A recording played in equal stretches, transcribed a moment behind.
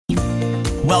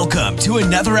Welcome to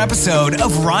another episode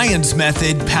of Ryan's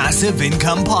Method Passive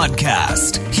Income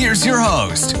Podcast. Here's your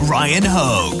host, Ryan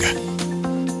Hogue.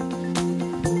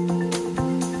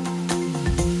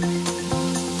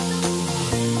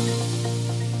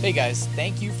 Hey guys,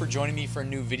 thank you for joining me for a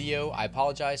new video. I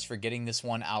apologize for getting this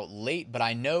one out late, but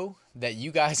I know that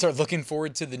you guys are looking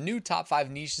forward to the new top 5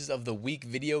 niches of the week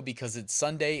video because it's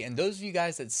Sunday, and those of you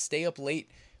guys that stay up late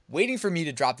waiting for me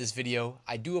to drop this video,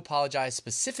 I do apologize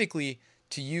specifically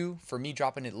to you for me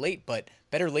dropping it late, but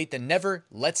better late than never.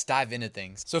 Let's dive into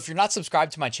things. So if you're not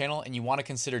subscribed to my channel and you want to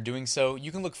consider doing so,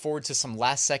 you can look forward to some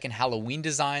last second Halloween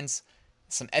designs,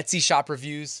 some Etsy shop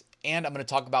reviews, and I'm going to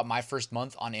talk about my first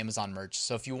month on Amazon merch.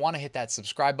 So if you want to hit that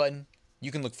subscribe button,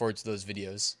 you can look forward to those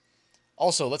videos.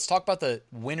 Also, let's talk about the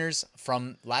winners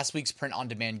from last week's print on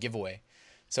demand giveaway.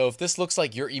 So if this looks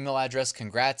like your email address,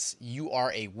 congrats, you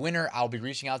are a winner. I'll be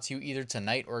reaching out to you either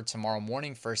tonight or tomorrow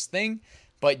morning first thing.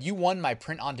 But you won my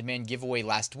print on demand giveaway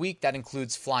last week. That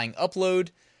includes Flying Upload,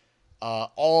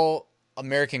 All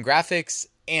American Graphics,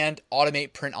 and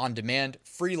Automate Print on Demand,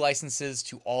 free licenses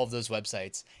to all of those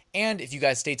websites. And if you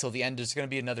guys stay till the end, there's going to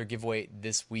be another giveaway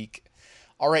this week.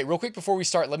 All right, real quick before we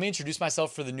start, let me introduce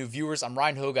myself for the new viewers. I'm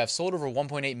Ryan Hogue. I've sold over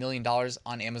 $1.8 million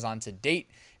on Amazon to date.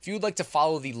 If you would like to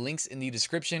follow the links in the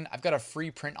description, I've got a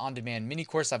free print-on-demand mini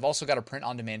course. I've also got a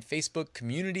print-on-demand Facebook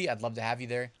community. I'd love to have you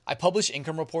there. I publish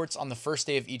income reports on the first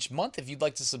day of each month. If you'd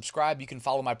like to subscribe, you can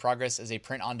follow my progress as a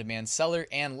print-on-demand seller.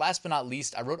 And last but not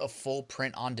least, I wrote a full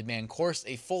print-on-demand course,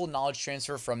 a full knowledge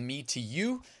transfer from me to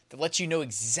you that lets you know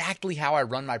exactly how I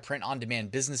run my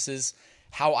print-on-demand businesses,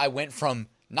 how I went from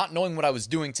not knowing what I was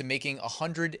doing to making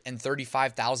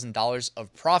 $135,000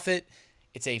 of profit.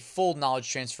 It's a full knowledge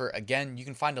transfer. Again, you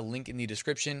can find a link in the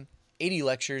description. 80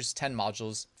 lectures, 10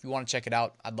 modules. If you want to check it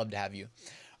out, I'd love to have you.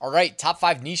 All right, top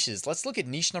 5 niches. Let's look at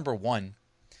niche number 1.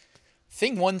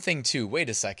 Thing 1, thing 2. Wait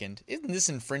a second. Isn't this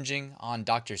infringing on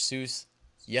Dr. Seuss?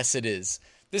 Yes, it is.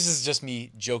 This is just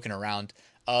me joking around.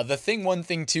 The thing 1,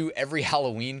 thing 2, every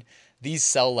Halloween, these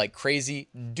sell like crazy.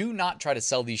 Do not try to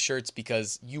sell these shirts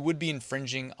because you would be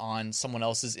infringing on someone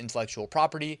else's intellectual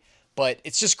property. But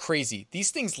it's just crazy.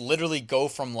 These things literally go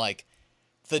from like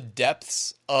the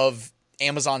depths of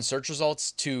Amazon search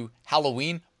results to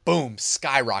Halloween, boom,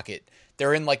 skyrocket.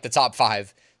 They're in like the top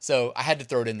 5. So I had to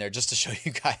throw it in there just to show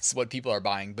you guys what people are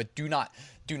buying. But do not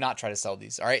try to sell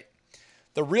these. All right.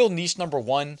 The real niche number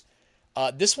 1,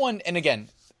 this one, and again,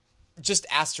 just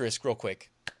asterisk real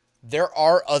quick. There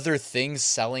are other things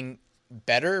selling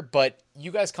better, but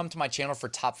you guys come to my channel for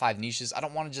top 5 niches. I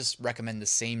don't want to just recommend the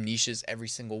same niches every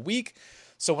single week.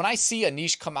 So when I see a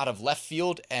niche come out of left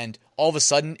field and all of a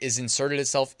sudden is inserted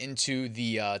itself into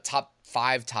the top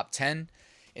 5, top 10,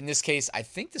 in this case, I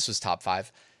think this was top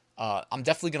 5. I'm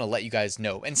definitely going to let you guys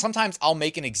know. And sometimes I'll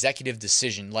make an executive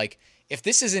decision. Like if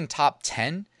this is in top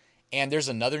 10 and there's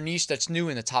another niche that's new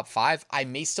in the top 5, I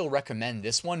may still recommend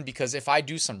this one because if I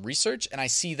do some research and I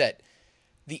see that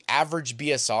the average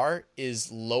BSR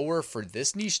is lower for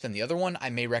this niche than the other one,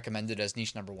 I may recommend it as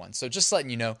niche number 1. So just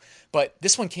letting you know, but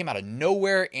this one came out of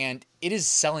nowhere and it is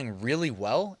selling really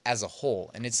well as a whole.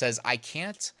 And it says, I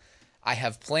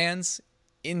have plans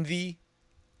in the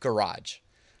garage.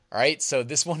 All right. So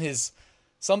this one is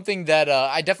something that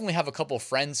I definitely have a couple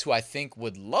friends who I think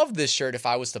would love this shirt if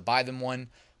I was to buy them one,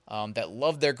 that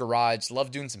love their garage, love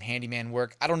doing some handyman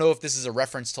work. I don't know if this is a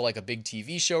reference to like a big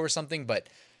TV show or something, but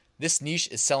this niche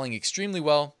is selling extremely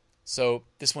well, so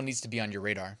this one needs to be on your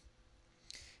radar.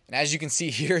 And as you can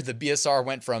see here, the BSR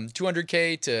went from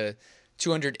 200K to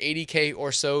 280K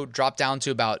or so, dropped down to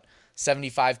about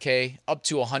 75K, up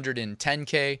to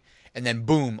 110K, and then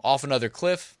boom, off another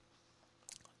cliff,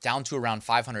 down to around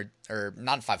 500, or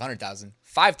not 500,000,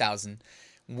 5,000,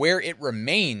 where it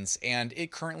remains, and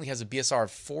it currently has a BSR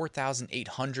of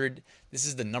 4,800. This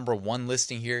is the number 1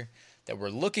 listing here that we're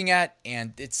looking at,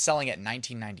 and it's selling at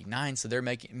 $19.99, so they're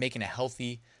making a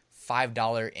healthy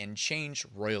 $5 and change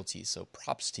royalty, so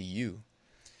props to you.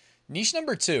 Niche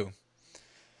number 2.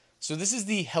 So this is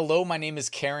the hello, my name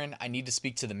is Karen, I need to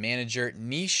speak to the manager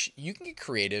niche. You can get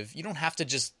creative. You don't have to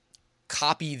just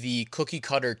copy the cookie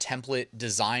cutter template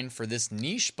design for this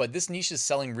niche, but this niche is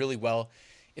selling really well.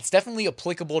 It's definitely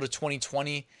applicable to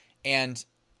 2020, and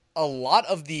a lot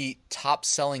of the top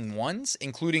selling ones,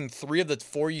 including 3 of the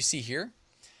 4 you see here,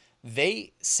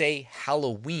 they say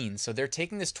Halloween. So they're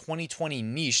taking this 2020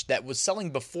 niche that was selling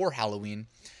before Halloween.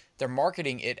 They're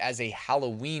marketing it as a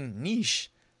Halloween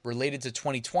niche related to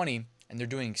 2020, and they're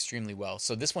doing extremely well.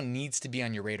 So this one needs to be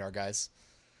on your radar, guys.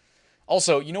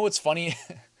 Also, you know what's funny?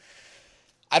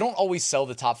 I don't always sell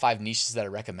the top 5 niches that I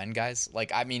recommend, guys.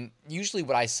 Like, I mean, usually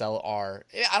what I sell are,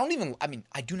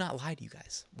 I do not lie to you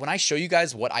guys. When I show you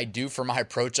guys what I do for my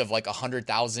approach of like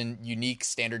 100,000 unique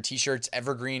standard t-shirts,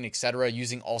 evergreen, etc.,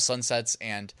 using All Sunsets,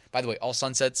 and by the way, All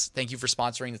Sunsets, thank you for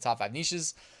sponsoring the top 5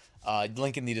 niches.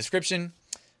 Link in the description.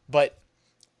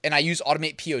 And I use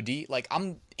Automate POD. Like,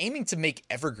 I'm aiming to make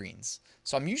evergreens.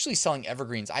 So I'm usually selling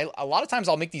evergreens. A lot of times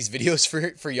I'll make these videos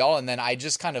for y'all, and then I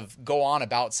just kind of go on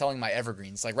about selling my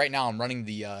evergreens. Like right now I'm running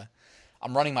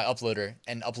my uploader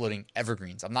and uploading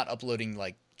evergreens. I'm not uploading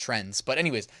like trends. But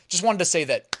anyways, just wanted to say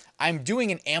that I'm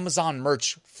doing an Amazon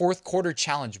merch 4th quarter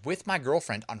challenge with my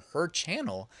girlfriend on her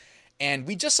channel. And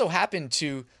we just so happened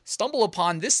to stumble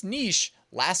upon this niche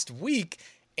last week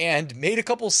and made a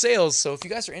couple sales. So if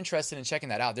you guys are interested in checking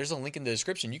that out, there's a link in the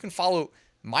description. You can follow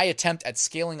my attempt at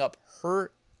scaling up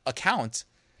her account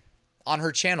on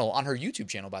her channel, on her YouTube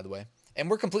channel, by the way.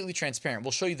 And we're completely transparent.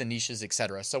 We'll show you the niches,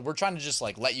 etc. So we're trying to just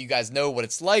like let you guys know what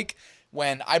it's like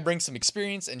when I bring some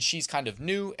experience and she's kind of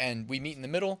new and we meet in the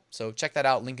middle. So check that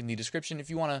out. Link in the description if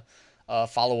you want to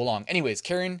follow along. Anyways,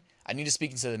 Karen, I need to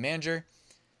speak to the manager.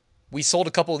 We sold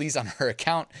a couple of these on her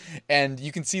account, and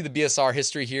you can see the BSR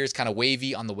history here is kind of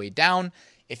wavy on the way down.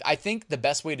 I think the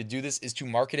best way to do this is to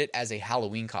market it as a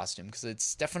Halloween costume because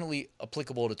it's definitely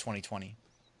applicable to 2020.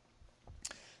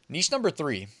 Niche number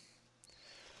 3.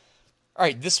 All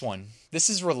right, this one. This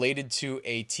is related to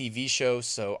a TV show.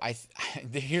 So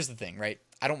here's the thing, right?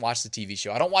 I don't watch the TV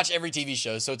show. I don't watch every TV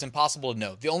show, so it's impossible to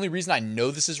know. The only reason I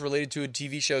know this is related to a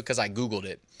TV show because I Googled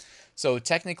it. So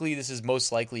technically, this is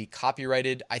most likely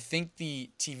copyrighted. I think the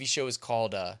TV show is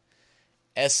called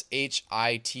SHITTS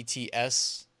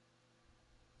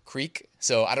Creek.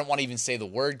 So I don't want to even say the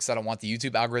word because I don't want the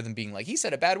YouTube algorithm being like, he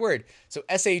said a bad word. So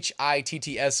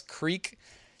SHITTS Creek.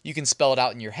 You can spell it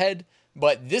out in your head.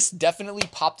 But this definitely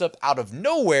popped up out of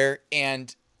nowhere.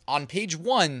 And on page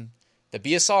 1, the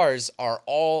BSRs are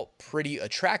all pretty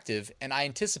attractive. And I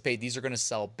anticipate these are going to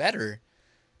sell better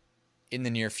in the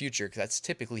near future, because that's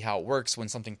typically how it works when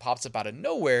something pops up out of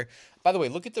nowhere. By the way,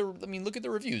 look at the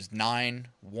reviews: 9,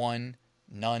 1,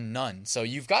 none. So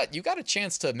you've got a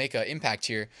chance to make an impact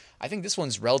here. I think this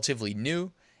one's relatively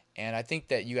new, and I think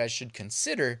that you guys should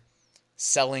consider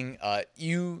selling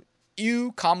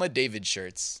David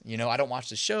shirts. You know, I don't watch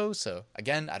the show, so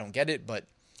again, I don't get it, but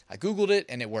I Googled it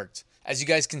and it worked. As you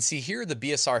guys can see here, the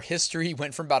BSR history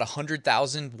went from about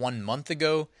 100,000 1 month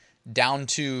ago down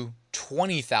to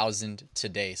 20,000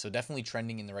 today. So definitely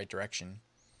trending in the right direction.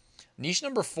 Niche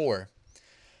number 4.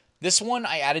 This one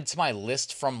I added to my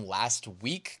list from last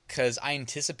week because I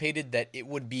anticipated that it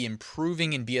would be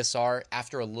improving in BSR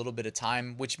after a little bit of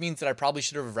time, which means that I probably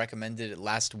should have recommended it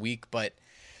last week. But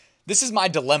this is my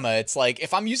dilemma. It's like,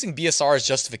 if I'm using BSR as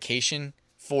justification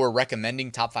for recommending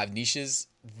top 5 niches,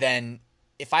 then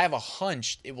if I have a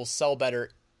hunch it will sell better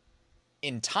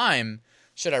in time,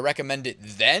 should I recommend it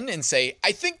then and say,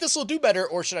 I think this will do better,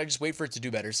 or should I just wait for it to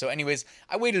do better? So anyways,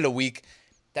 I waited a week.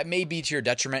 That may be to your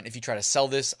detriment if you try to sell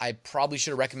this. I probably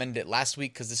should have recommended it last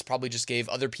week because this probably just gave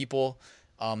other people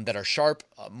that are sharp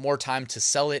more time to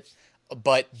sell it.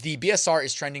 But the BSR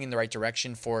is trending in the right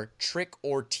direction for Trick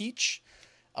or Teach.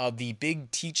 The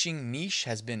big teaching niche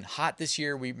has been hot this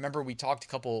year. We talked a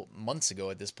couple months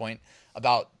ago at this point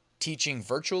about teaching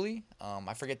virtually.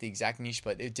 I forget the exact niche,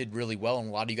 but it did really well, and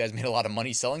a lot of you guys made a lot of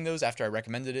money selling those after I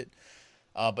recommended it.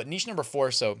 But niche number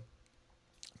 4, so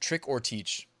Trick or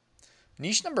Teach.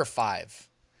 Niche number 5.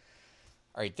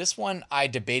 All right, this one I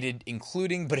debated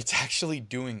including, but it's actually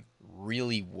doing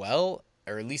really well,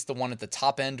 or at least the one at the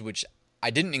top end, which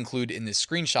I didn't include in this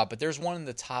screenshot, but there's one in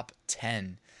the top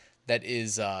 10 that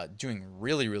is doing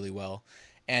really, really well.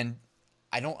 And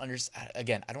I don't understand.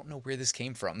 Again, I don't know where this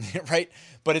came from, right?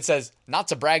 But it says, not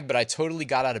to brag, but I totally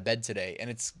got out of bed today, and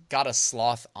it's got a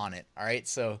sloth on it. All right.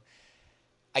 So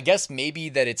I guess maybe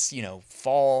that it's,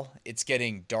 fall, it's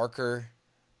getting darker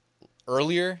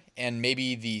earlier, and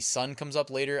maybe the sun comes up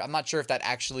later. I'm not sure if that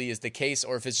actually is the case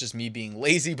or if it's just me being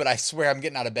lazy, but I swear I'm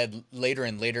getting out of bed later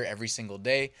and later every single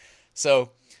day.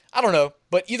 So I don't know.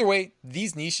 But either way,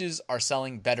 these niches are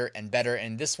selling better and better.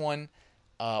 And this one,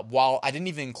 while I didn't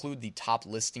even include the top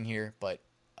listing here, but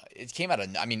it came out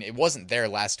of, it wasn't there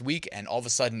last week, and all of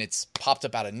a sudden it's popped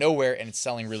up out of nowhere and it's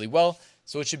selling really well.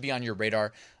 So it should be on your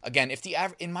radar. Again,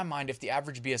 in my mind, if the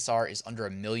average BSR is under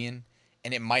 $1 million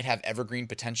and it might have evergreen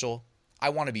potential, I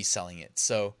want to be selling it.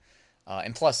 So,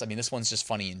 and plus, this one's just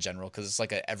funny in general because it's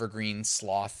like an evergreen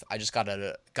sloth. I just got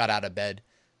out of bed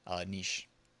niche.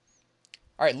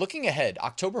 All right, looking ahead,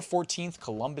 October 14th,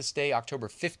 Columbus Day, October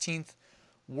 15th,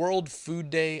 World Food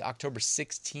Day, October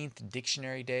 16th,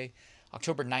 Dictionary Day,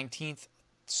 October 19th,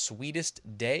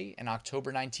 Sweetest Day and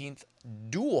October 19th,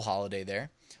 dual holiday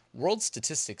there. World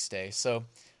Statistics Day. So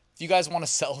if you guys want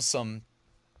to sell some,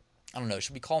 I don't know,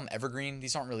 should we call them evergreen?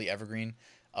 These aren't really evergreen.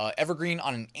 Evergreen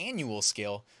on an annual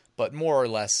scale, but more or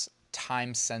less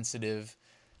time-sensitive,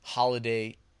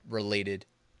 holiday-related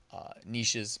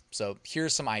niches. So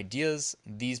here's some ideas.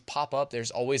 These pop up.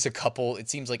 There's always a couple. It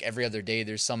seems like every other day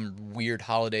there's some weird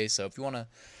holiday. So if you want to,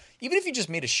 even if you just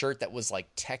made a shirt that was like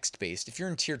text-based, if you're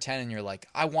in tier 10 and you're like,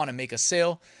 I want to make a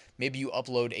sale, maybe you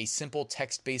upload a simple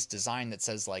text-based design that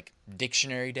says like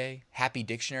Dictionary Day, Happy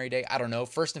Dictionary Day. I don't know.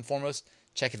 First and foremost,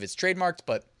 check if it's trademarked,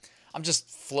 but I'm just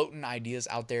floating ideas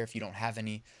out there if you don't have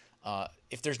any.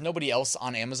 If there's nobody else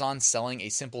on Amazon selling a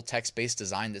simple text-based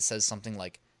design that says something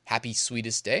like Happy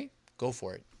Sweetest Day, go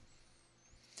for it.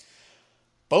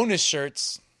 Bonus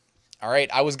shirts. All right,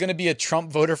 I was going to be a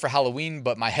Trump voter for Halloween,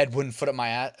 but my head wouldn't fit up my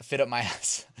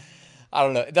ass. I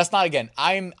don't know. That's not, again,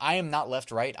 I am not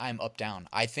left-right. I am up-down.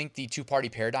 I think the two-party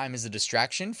paradigm is a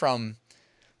distraction from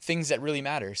things that really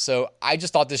matter. So I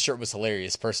just thought this shirt was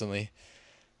hilarious, personally.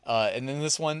 And then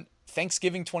this one,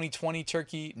 Thanksgiving 2020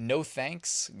 turkey, no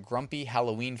thanks, grumpy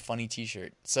Halloween funny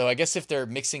t-shirt. So I guess if they're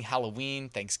mixing Halloween,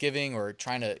 Thanksgiving, or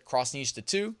trying to cross niche the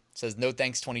two, it says no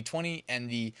thanks 2020, and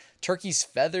the turkey's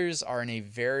feathers are in a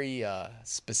very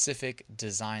specific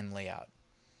design layout.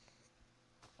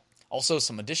 Also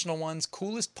some additional ones,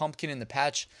 coolest pumpkin in the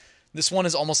patch. This one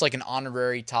is almost like an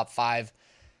honorary top 5.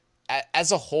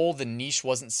 As a whole, the niche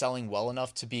wasn't selling well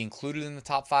enough to be included in the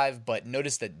top 5, but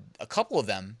notice that a couple of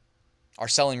them are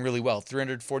selling really well.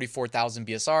 344,000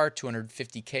 BSR,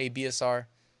 250K BSR.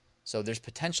 So there's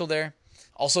potential there.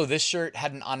 Also, this shirt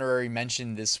had an honorary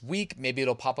mention this week. Maybe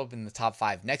it'll pop up in the top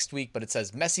 5 next week, but it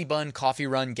says Messy Bun, Coffee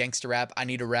Run, Gangsta Rap, I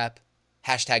Need a Rap,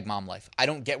 hashtag Mom Life. I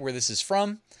don't get where this is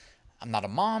from. I'm not a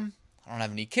mom. I don't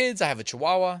have any kids. I have a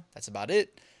Chihuahua. That's about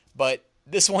it. But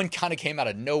this one kind of came out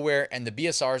of nowhere, and the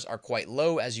BSRs are quite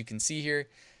low, as you can see here.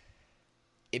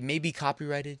 It may be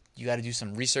copyrighted. You got to do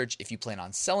some research if you plan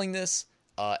on selling this,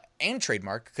 and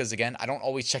trademark, because again, I don't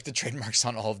always check the trademarks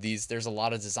on all of these. There's a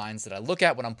lot of designs that I look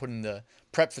at when I'm putting the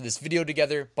prep for this video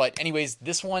together. But anyways,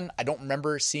 this one I don't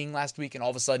remember seeing last week, and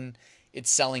all of a sudden it's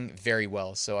selling very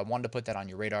well. So I wanted to put that on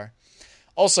your radar.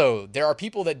 Also, there are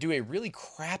people that do a really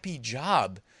crappy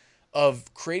job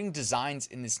of creating designs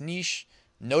in this niche.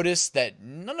 Notice that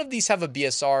none of these have a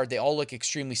BSR. They all look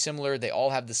extremely similar. They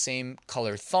all have the same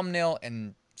color thumbnail.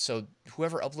 And so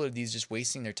whoever uploaded these just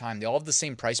wasting their time. They all have the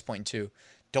same price point too.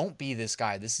 Don't be this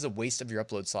guy. This is a waste of your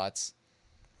upload slots.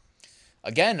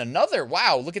 Again, another.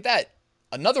 Wow, look at that.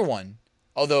 Another one.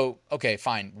 Although, okay,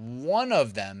 fine. One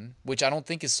of them, which I don't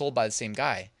think is sold by the same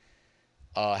guy,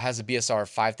 has a BSR of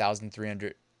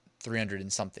 5,300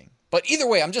 and something. But either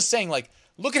way, I'm just saying, like,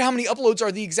 look at how many uploads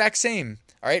are the exact same.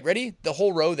 All right, ready? The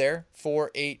whole row there,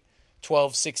 4, 8,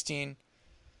 12, 16,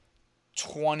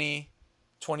 20,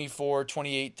 24,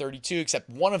 28, 32, except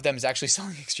one of them is actually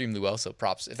selling extremely well, so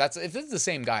props. If it's the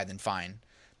same guy, then fine.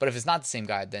 But if it's not the same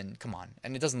guy, then come on.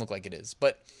 And it doesn't look like it is.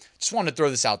 But just wanted to throw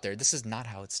this out there. This is not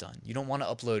how it's done. You don't want to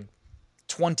upload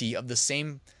 20 of the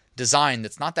same design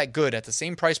that's not that good at the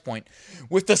same price point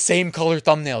with the same color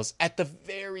thumbnails. At the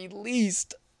very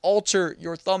least, alter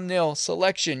your thumbnail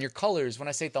selection, your colors. When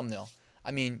I say thumbnail,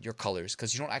 I mean your colors,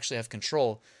 because you don't actually have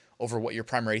control over what your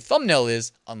primary thumbnail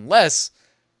is unless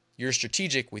you're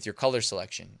strategic with your color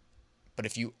selection. But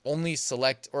if you only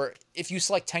select, or if you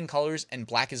select 10 colors and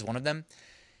black is one of them,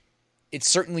 it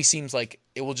certainly seems like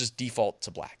it will just default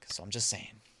to black. So I'm just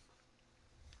saying.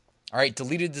 All right,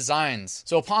 deleted designs.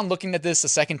 So upon looking at this a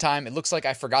second time, it looks like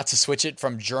I forgot to switch it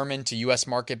from German to US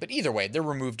market. But either way, they're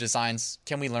removed designs.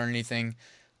 Can we learn anything?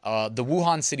 The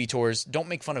Wuhan city tours, don't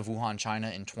make fun of Wuhan, China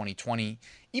in 2020,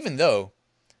 even though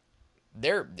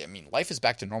life is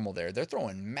back to normal there. They're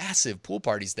throwing massive pool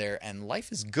parties there, and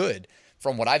life is good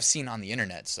from what I've seen on the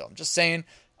internet. So I'm just saying,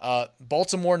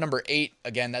 Baltimore number 8,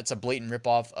 again, that's a blatant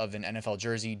ripoff of an NFL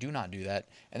jersey. Do not do that.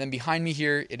 And then behind me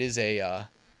here, it is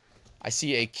I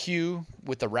see a Q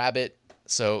with the rabbit.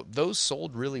 So those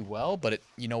sold really well, but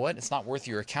you know what? It's not worth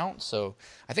your account. So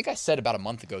I think I said about a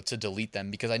month ago to delete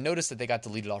them because I noticed that they got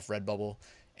deleted off Redbubble.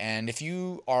 And if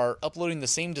you are uploading the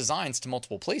same designs to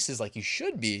multiple places like you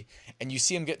should be, and you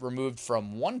see them get removed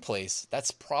from one place,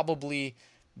 that's probably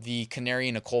the canary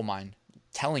in a coal mine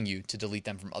telling you to delete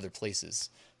them from other places.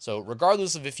 So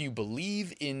regardless of if you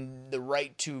believe in the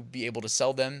right to be able to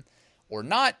sell them or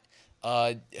not,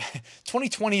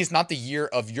 2020 is not the year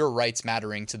of your rights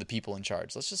mattering to the people in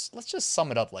charge. Let's just sum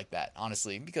it up like that,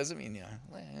 honestly, because I mean,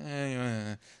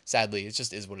 sadly, it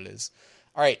just is what it is.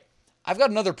 All right, I've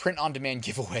got another print-on-demand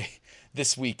giveaway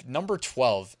this week, number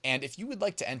 12. And if you would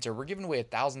like to enter, we're giving away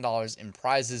 $1,000 in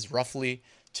prizes roughly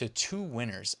to 2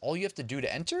 winners. All you have to do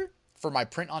to enter for my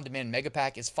print-on-demand mega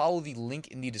pack is follow the link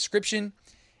in the description,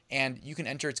 and you can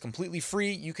enter. It's completely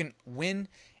free. You can win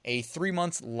a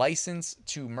 3-month license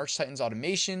to Merch Titans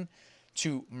Automation,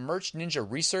 to Merch Ninja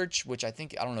Research, which I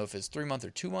don't know if it's 3-month or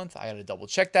 2-month. I got to double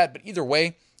check that. But either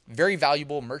way, very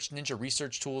valuable. Merch Ninja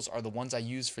Research tools are the ones I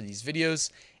use for these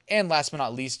videos. And last but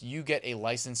not least, you get a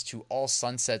license to All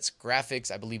Sunsets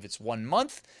graphics. I believe it's 1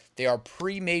 month. They are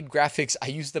pre-made graphics. I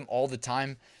use them all the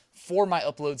time for my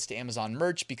uploads to Amazon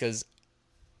Merch because,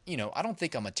 I don't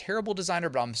think I'm a terrible designer,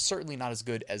 but I'm certainly not as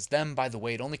good as them. By the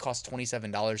way, it only costs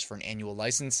 $27 for an annual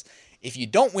license. If you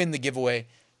don't win the giveaway,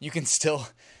 you can still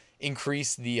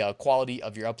increase the quality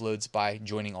of your uploads by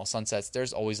joining All Sunsets.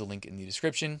 There's always a link in the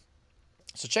description.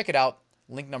 So check it out.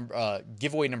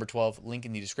 Giveaway number 12, link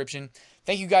in the description.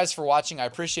 Thank you guys for watching. I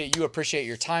appreciate you. Appreciate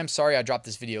your time. Sorry I dropped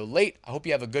this video late. I hope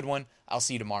you have a good one. I'll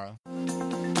see you tomorrow.